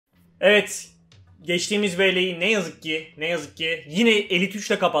Evet, geçtiğimiz VL'yi ne yazık ki yine Elite 3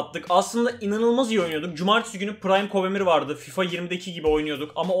 ile kapattık. Aslında inanılmaz iyi oynuyorduk. Cumartesi günü Prime kobemir vardı. FIFA 20'deki gibi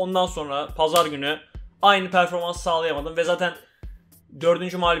oynuyorduk ama ondan sonra pazar günü aynı performans sağlayamadım ve zaten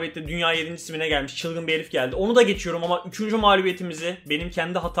 4. mağlubiyette dünya 7. mi gelmiş çılgın bir herif geldi. Onu da geçiyorum ama 3. mağlubiyetimizi benim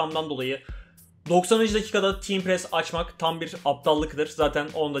kendi hatamdan dolayı 90. dakikada Team Press açmak tam bir aptallıktır. Zaten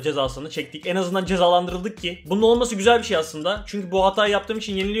onun da cezasını çektik. En azından cezalandırıldık ki. Bunun olması güzel bir şey aslında. Çünkü bu hatayı yaptığım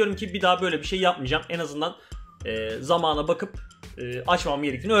için yeniliyorum ki bir daha böyle bir şey yapmayacağım. En azından zamana bakıp açmam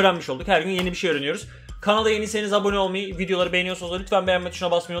gerektiğini öğrenmiş olduk. Her gün yeni bir şey öğreniyoruz. Kanala yeniyseniz abone olmayı, videoları beğeniyorsanız lütfen beğenme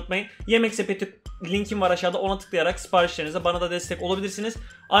tuşuna basmayı unutmayın. Yemek sepeti linkim var aşağıda, ona tıklayarak siparişlerinize bana da destek olabilirsiniz.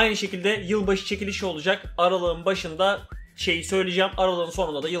 Aynı şekilde yılbaşı çekilişi olacak. Aralığın başında söyleyeceğim. Aralığın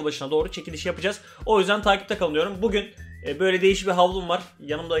sonunda da yılbaşına doğru çekiliş yapacağız. O yüzden takipte kalın diyorum. Bugün böyle değişik bir havlum var.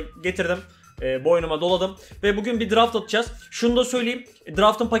 Yanımda getirdim. Boynuma doladım. Ve bugün bir draft atacağız. Şunu da söyleyeyim.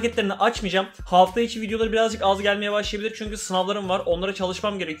 Draft'ın paketlerini açmayacağım. Hafta içi videoları birazcık az gelmeye başlayabilir. Çünkü sınavlarım var. Onlara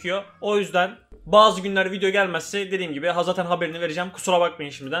çalışmam gerekiyor. O yüzden bazı günler video gelmezse dediğim gibi zaten haberini vereceğim. Kusura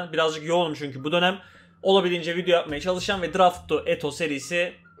bakmayın şimdiden. Birazcık yoğunum çünkü bu dönem. Olabildiğince video yapmaya çalışacağım ve Draft to Eto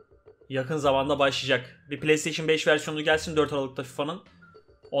serisi yakın zamanda başlayacak. Bir PlayStation 5 versiyonu gelsin 4 Aralık'ta FIFA'nın.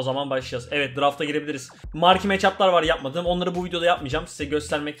 O zaman başlayacağız. Evet, draft'a girebiliriz. Marki matchup'lar var yapmadığım. Onları bu videoda yapmayacağım. Size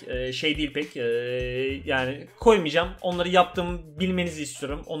göstermek değil pek. Yani koymayacağım. Onları yaptığımı bilmenizi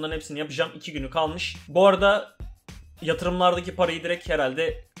istiyorum. Onların hepsini yapacağım. 2 günü kalmış. Bu arada yatırımlardaki parayı direkt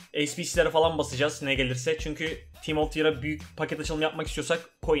herhalde SPC'lere falan basacağız ne gelirse. Çünkü Team of the Year'a büyük paket açılımı yapmak istiyorsak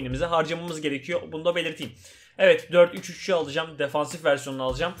coin'imize harcamamız gerekiyor. Bunu da belirteyim. Evet, 4-3-3'ü alacağım. Defansif versiyonunu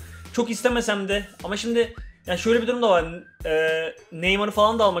alacağım. Çok istemesem de ama şimdi yani şöyle bir durum da var. Neymar'ı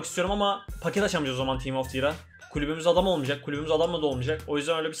falan da almak istiyorum ama paket açamayacağız o zaman Team of the Year'a. Kulübümüz adam olmayacak. Kulübümüz adamla da olmayacak. O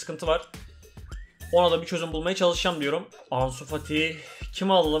yüzden öyle bir sıkıntı var. Ona da bir çözüm bulmaya çalışacağım diyorum. Ansu Fati.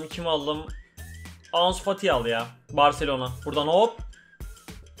 Kimi alalım? Ansu Fati al ya. Barcelona. Buradan hop.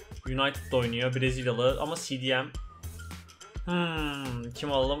 United'da oynuyor. Brezilyalı ama CDM.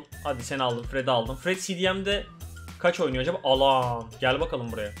 Kim alalım? Hadi seni aldım. Fred'i aldım. Fred CDM'de kaç oynuyor acaba? Alan. Gel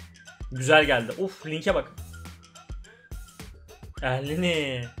bakalım buraya. Güzel geldi. Uf, linke bak.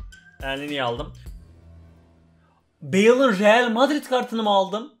 Erlin'i aldım. Bale'ın Real Madrid kartını mı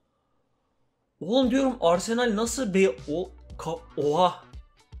aldım? Oğlum diyorum Arsenal nasıl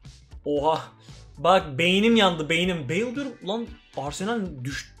Oha. Bak beynim yandı beynim. Bale diyorum lan Arsenal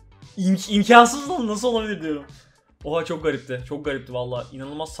imkansız lan nasıl olabilir diyorum. Oha, çok garipti. Çok garipti valla.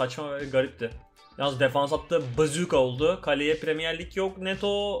 İnanılmaz saçma ve garipti. Yalnız defans hattı bazooka oldu. Kaleye Premier Lig yok.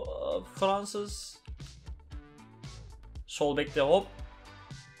 Neto Fransız. Sol bekte hop.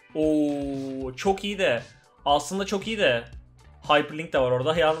 Oo, çok iyi de. Aslında çok iyi de. Hyperlink de var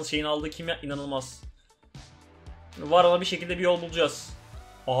orada. Yalnız şeyin aldığı kimya inanılmaz. Varana bir şekilde bir yol bulacağız.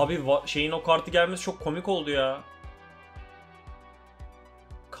 Abi şeyin o kartı gelmesi çok komik oldu ya.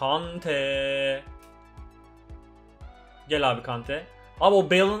 Kante. Gel abi Kante. Abi o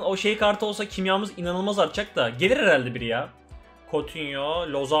Bale'ın o kartı olsa kimyamız inanılmaz artacak da. Gelir herhalde biri ya. Coutinho,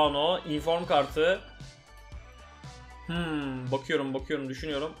 Lozano, inform kartı. Bakıyorum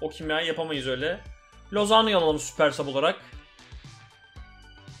düşünüyorum. O kimyayı yapamayız öyle. Lozano'yu alalım süper sub olarak.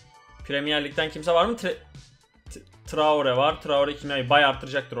 Premier Lig'den kimse var mı? Traore var. Traore kimyayı bayağı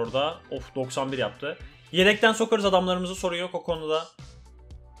arttıracaktır orada. Of, 91 yaptı. Yedekten sokarız adamlarımızı, sorun yok o konuda.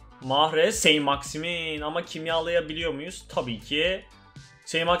 Mahrez, Saint-Maximin ama kimyalayabiliyor muyuz? Tabii ki.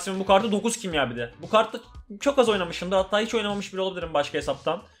 Saint-Maximin bu kartı 9 kimya bir de. Bu kartta çok az oynamışımdır. Hatta hiç oynamamış bile olabilirim başka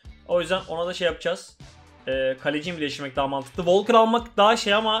hesaptan. O yüzden ona da yapacağız. Kaleciyi mi değiştirmek daha mantıklı? Walker almak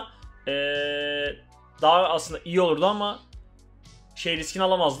daha ama daha aslında iyi olurdu ama riskini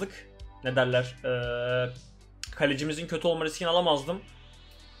alamazdık. Ne derler? Kalecimizin kötü olma riskini alamazdım.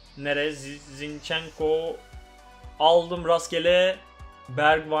 Zinchenko aldım rastgele.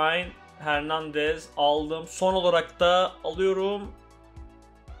 Bergwijn, Hernandez aldım. Son olarak da alıyorum.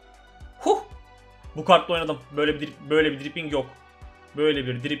 Bu kartla oynadım. Böyle bir dribbling yok. Böyle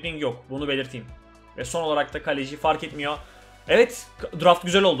bir dribbling yok. Bunu belirteyim. Ve son olarak da kaleci fark etmiyor. Evet, draft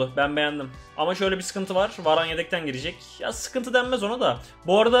güzel oldu. Ben beğendim. Ama şöyle bir sıkıntı var. Varane yedekten girecek. Ya sıkıntı denmez ona da.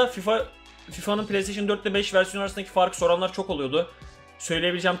 Bu arada FIFA'nın PlayStation 4 ile 5 versiyonu arasındaki farkı soranlar çok oluyordu.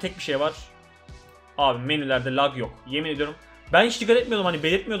 Söyleyebileceğim tek bir şey var. Abi menülerde lag yok. Yemin ediyorum. Ben hiç dikkat etmiyordum, hani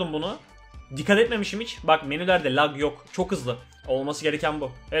belirtmiyordum bunu. Dikkat etmemişim hiç. Bak menülerde lag yok. Çok hızlı. Olması gereken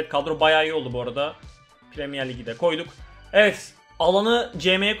bu. Evet, kadro bayağı iyi oldu bu arada. Premier Lig'i de koyduk. Evet, alanı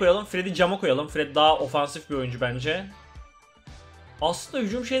CM'ye koyalım. Fred'i cama koyalım. Fred daha ofansif bir oyuncu bence. Aslında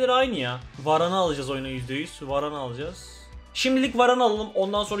hücum şeyleri aynı ya. Varane'ı alacağız oyuna %100. Varane'ı alacağız. Şimdilik Varane'ı alalım.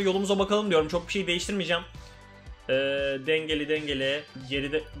 Ondan sonra yolumuza bakalım diyorum. Çok bir şey değiştirmeyeceğim. Dengeli dengeli.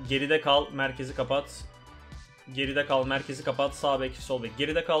 Geride kal, merkezi kapat. Geride kal, merkezi kapat. Sağ bek, sol bek.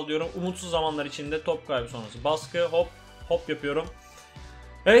 Geride kal diyorum. Umutsuz zamanlar içinde top kaybı sonrası. Baskı, hop, hop yapıyorum.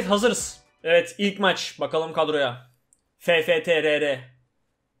 Evet, hazırız. Evet, ilk maç. Bakalım kadroya. FFTRR.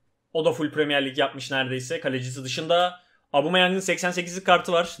 O da full Premier Lig yapmış neredeyse. Kalecisi dışında. Aubameyang'ın 88'lik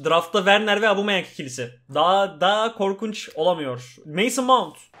kartı var. Draft'ta Werner ve Aubameyang ikilisi. Daha korkunç olamıyor. Mason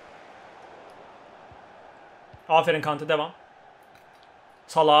Mount. Aferin Kante, devam.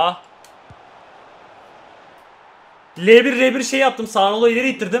 Salah. L1 şey yaptım. Sağ ileri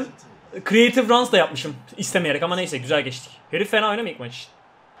ittirdim. Creative Runs da yapmışım. İstemeyerek ama neyse, güzel geçtik. Herif fena oynamıyor ilk maç için.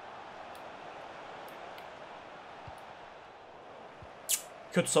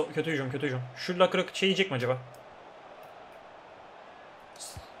 Kötü hücum. Şu Lakrak şey yiyecek mi acaba?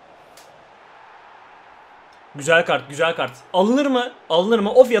 Güzel kart. Alınır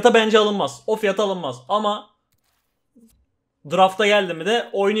mı? O fiyata bence alınmaz. O fiyata alınmaz. Ama draft'a geldi mi de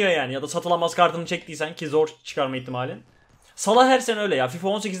oynuyor yani. Ya da satılamaz kartını çektiysen, ki zor çıkarma ihtimalin. Salah her sene öyle ya. FIFA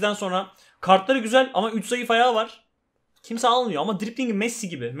 18'den sonra kartları güzel ama 3 zayıf ayağı var. Kimse almıyor ama driblingi Messi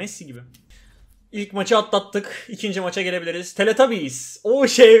gibi. İlk maçı atlattık. İkinci maça gelebiliriz. Teletubbies. O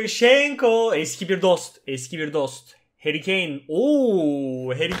Şevşenko. Eski bir dost. Harry Kane.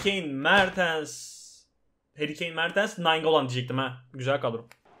 Mertens. Nainggolan diyecektim ha. Güzel kadro.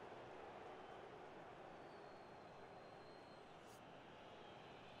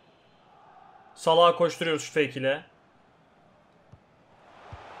 Salah'a koşturuyoruz şu fake ile.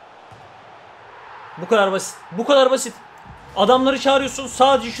 Bu kadar basit. Adamları çağırıyorsun,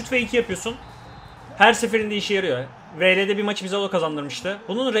 sadece şut fake yapıyorsun. Her seferinde işe yarıyor. VL'de bir maçı bize o kazandırmıştı.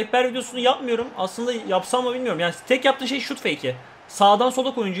 Bunun rehber videosunu yapmıyorum. Aslında yapsam mı bilmiyorum. Yani tek yaptığın şey şut fake'i. Sağdan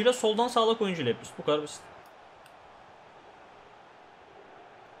solak oyuncuyla, soldan sağlak oyuncuyla yapıyorsun. Bu kadar basit.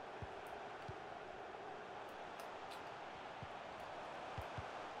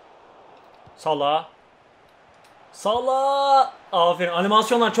 Salah. Aferin.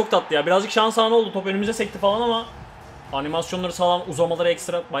 Animasyonlar çok tatlı ya. Birazcık şans anı oldu. Top önümüze sekti falan ama animasyonları sağlam, uzamaları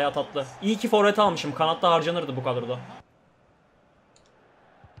ekstra, bayağı tatlı. İyi ki forvet almışım. Kanatta harcanırdı bu kadroda.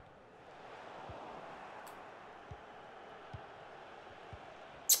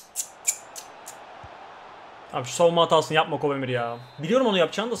 Abi şu savunma hatasını yapma Kobemir ya. Biliyorum onu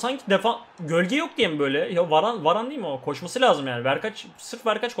yapacağını da, sanki gölge yok diye mi böyle? Ya varan değil mi o? Koşması lazım yani. Sırf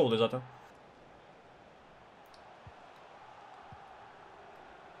Verkaç kovuluyor zaten.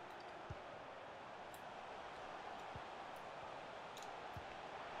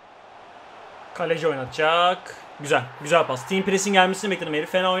 Kaleci oynatacak. Güzel pas. Team pressing gelmesini bekledim.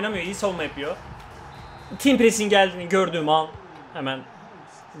 Herif fena oynamıyor. İyi savunma yapıyor. Team pressing geldiğini gördüğüm an hemen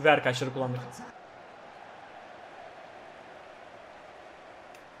Verkaçları kullandık.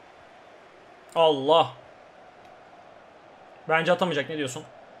 Allah. Bence atamayacak, ne diyorsun?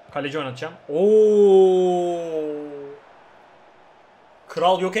 Kaleci oynatacağım. Oo.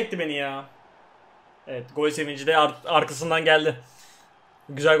 Kral yok etti beni ya. Evet, gol sevinci de arkasından geldi.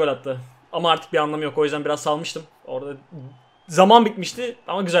 Güzel gol attı. Ama artık bir anlamı yok. O yüzden biraz salmıştım. Orada zaman bitmişti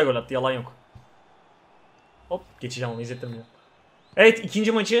ama güzel gol attı. Yalan yok. Hop, geçeceğim onu, izlettirmiyorum. Evet,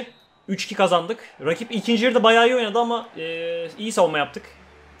 ikinci maçı 3-2 kazandık. Rakip ikinci yarıda bayağı iyi oynadı ama iyi savunma yaptık.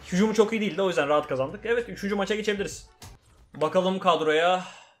 Hücumu çok iyi değildi, o yüzden rahat kazandık. Evet, 3. maça geçebiliriz. Bakalım kadroya.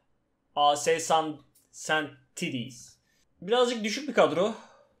 AS Santidis. Birazcık düşük bir kadro.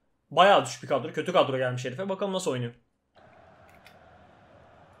 Bayağı düşük bir kadro. Kötü kadro gelmiş herife. Bakalım nasıl oynuyor.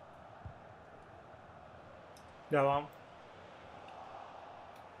 Devam.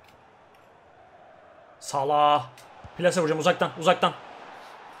 Salah. Plase vuracağım uzaktan.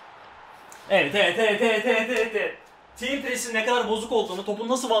 Evet. Team Press'in ne kadar bozuk olduğunu, topun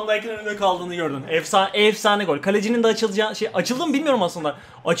nasıl Van Dijk'in önünde kaldığını gördün. Efsane gol. Kalecinin de açılacağı şey, açıldı mı bilmiyorum aslında.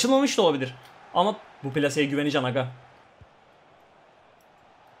 Açılmamış da olabilir. Ama bu plaseye güveneceğim aga.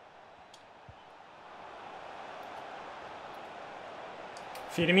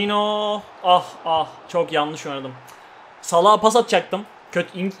 Firmino. Ah, çok yanlış oynadım. Salah'a pas atacaktım.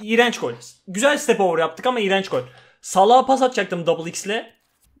 İğrenç gol. Güzel step over yaptık ama iğrenç gol. Salah'a pas atacaktım double X'le.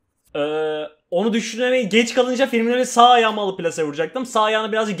 Onu düşünmemeyi geç kalınca Firmino'yu sağ ayağımı alıp plase vuracaktım. Sağ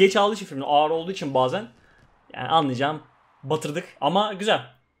ayağını birazcık geç aldığı için Firmino ağır olduğu için bazen. Yani anlayacağım. Batırdık ama güzel.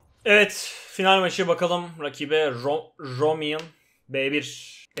 Evet, final maçı bakalım rakibe. Romian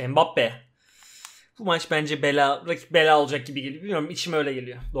B1 Mbappe. Bu maç bence rakip bela olacak gibi geliyor. Bilmiyorum, içime öyle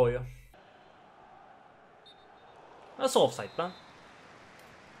geliyor. Doğuyor. Nasıl offside lan?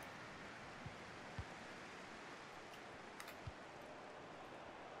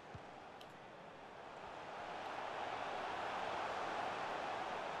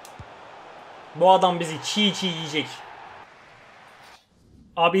 Bu adam bizi çiğ çiğ yiyecek.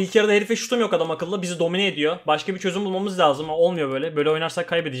 Abi ilk yarıda herife şutum yok adam akıllı. Bizi domine ediyor. Başka bir çözüm bulmamız lazım ama olmuyor böyle. Böyle oynarsak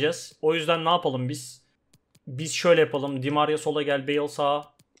kaybedeceğiz. O yüzden ne yapalım biz? Biz şöyle yapalım. Di Maria sola gel. Bale sağa.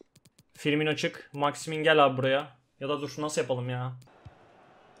 Firmino çık. Maximin gel abi buraya. Ya da dur nasıl yapalım ya?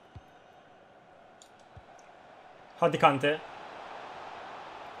 Hadi Kante.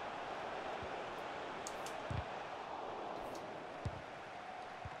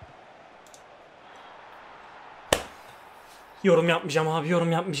 Yorum yapmayacağım abi.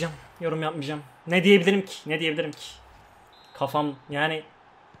 Yorum yapmayacağım. Yorum yapmayacağım. Ne diyebilirim ki? Ne diyebilirim ki? Kafam yani...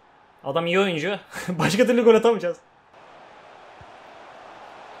 Adam iyi oyuncu. Başka türlü gol atamayacağız.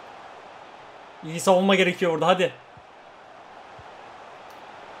 İyi savunma gerekiyor orada hadi.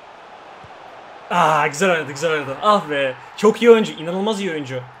 Güzel oynadı güzel oynadı. Ah be. Çok iyi oyuncu. İnanılmaz iyi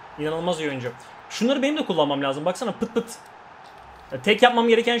oyuncu. İnanılmaz iyi oyuncu. Şunları benim de kullanmam lazım. Baksana pıt pıt. Ya, tek yapmam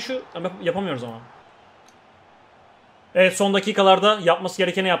gereken şu. Yapamıyoruz ama. Evet son dakikalarda yapması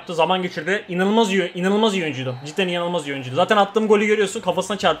gerekeni yaptı. Zaman geçirdi. İnanılmaz iyi oyuncuydu. Cidden inanılmaz iyi oyuncuydu. Zaten attığım golü görüyorsun.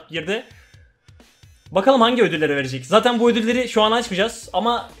 Kafasına çarpıp girdi. Bakalım hangi ödülleri verecek. Zaten bu ödülleri şu an açmayacağız.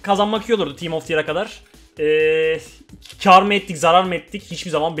 Ama kazanmak iyi olurdu Team of the Year'a kadar. Kar mı ettik, zarar mı ettik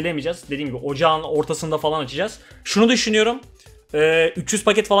hiçbir zaman bilemeyeceğiz. Dediğim gibi ocağın ortasında falan açacağız. Şunu düşünüyorum. 300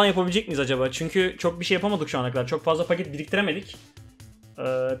 paket falan yapabilecek miyiz acaba? Çünkü çok bir şey yapamadık şu ana kadar. Çok fazla paket biriktiremedik.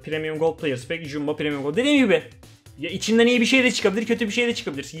 Premium Gold Players Pack, Jumbo Premium Gold. Dediğim gibi. Ya içinden iyi bir şey de çıkabilir, kötü bir şey de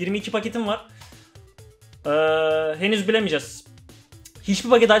çıkabilir. 22 paketim var. Henüz bilemeyeceğiz. Hiçbir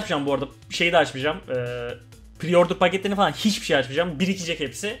paket açmayacağım bu arada. Şeyi de açmayacağım. Pre-order paketlerini falan hiçbir şey açmayacağım. Birikecek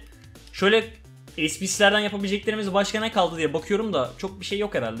hepsi. Şöyle SBC'lerden yapabileceklerimiz başka ne kaldı diye bakıyorum da çok bir şey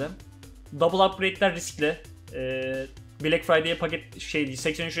yok herhalde. Double upgrade'ler riskli. Black Friday'e paket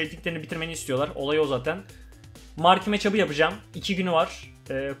 83 ratinglerini bitirmeni istiyorlar. Olay o zaten. Marki matchup'ı yapacağım. 2 günü var.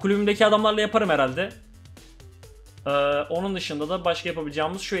 Kulübümdeki adamlarla yaparım herhalde. Onun dışında da başka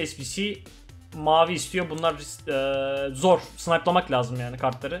yapabileceğimiz şu SBC mavi istiyor. Bunlar zor. Snipe'lamak lazım yani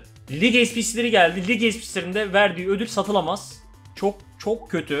kartları. Lig SBC'leri geldi. Lig SBC'lerinde verdiği ödül satılamaz.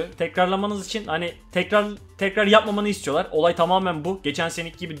 Çok kötü. Tekrarlamanız için hani tekrar yapmamanı istiyorlar. Olay tamamen bu. Geçen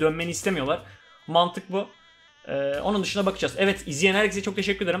seneki gibi dönmeni istemiyorlar. Mantık bu. Onun dışına bakacağız. Evet izleyen herkese çok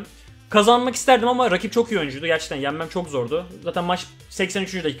teşekkür ederim. Kazanmak isterdim ama rakip çok iyi oyuncuydu. Gerçekten yenmem çok zordu. Zaten maç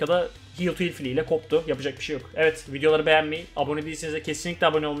 83. dakikada heel to heel free ile koptu. Yapacak bir şey yok. Evet videoları beğenmeyi, abone değilseniz de kesinlikle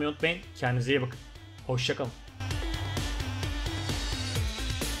abone olmayı unutmayın. Kendinize iyi bakın. Hoşçakalın.